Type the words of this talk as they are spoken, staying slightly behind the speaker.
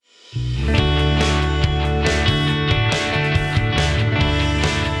Hey,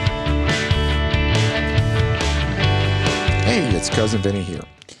 it's Cousin Vinny here.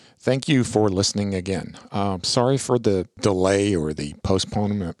 Thank you for listening again. Sorry for the delay or the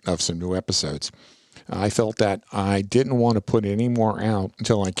postponement of some new episodes. I felt that I didn't want to put any more out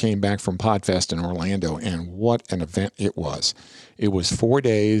until I came back from PodFest in Orlando, and what an event it was. It was 4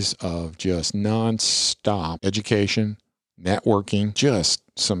 days of just nonstop education, networking, just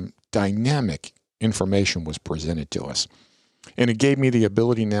some dynamic information was presented to us. And it gave me the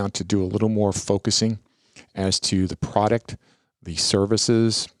ability now to do a little more focusing as to the product, the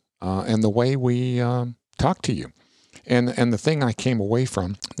services, and the way we talk to you. And the thing I came away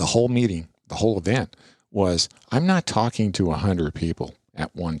from the whole meeting, the whole event, was I'm not talking to 100 people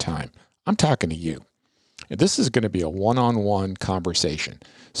at one time. I'm talking to you. And this is going to be a one-on-one conversation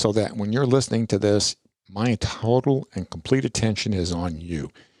so that when you're listening to this, my total and complete attention is on you.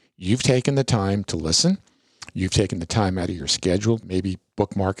 You've taken the time to listen. You've taken the time out of your schedule, maybe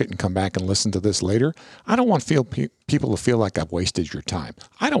bookmark it and come back and listen to this later. I don't want people to feel like I've wasted your time.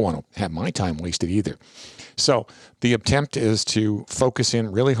 I don't want to have my time wasted either. So the attempt is to focus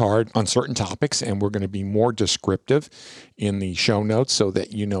in really hard on certain topics, and we're going to be more descriptive in the show notes so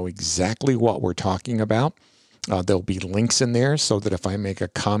that you know exactly what we're talking about. There'll be links in there so that if I make a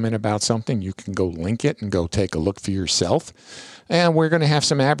comment about something, you can go link it and go take a look for yourself. And we're going to have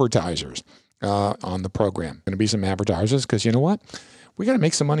some advertisers on the program. Going to be some advertisers because you know what? We got to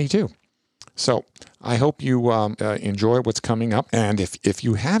make some money too. So I hope you enjoy what's coming up. And if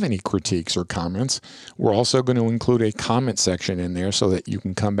you have any critiques or comments, we're also going to include a comment section in there so that you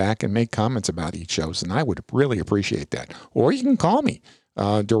can come back and make comments about each show. And I would really appreciate that. Or you can call me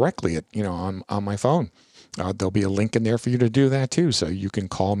directly at on my phone. There'll be a link in there for you to do that too. So you can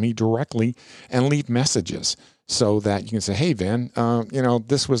call me directly and leave messages so that you can say, hey, Vin,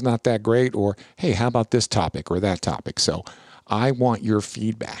 this was not that great, or hey, how about this topic or that topic? So I want your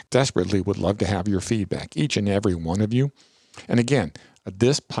feedback. Desperately would love to have your feedback, each and every one of you. And again,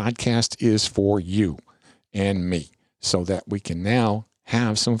 this podcast is for you and me so that we can now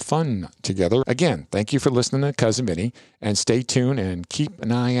have some fun together. Again, thank you for listening to Cousin Vinny, and stay tuned and keep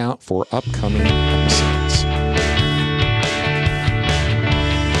an eye out for upcoming episodes.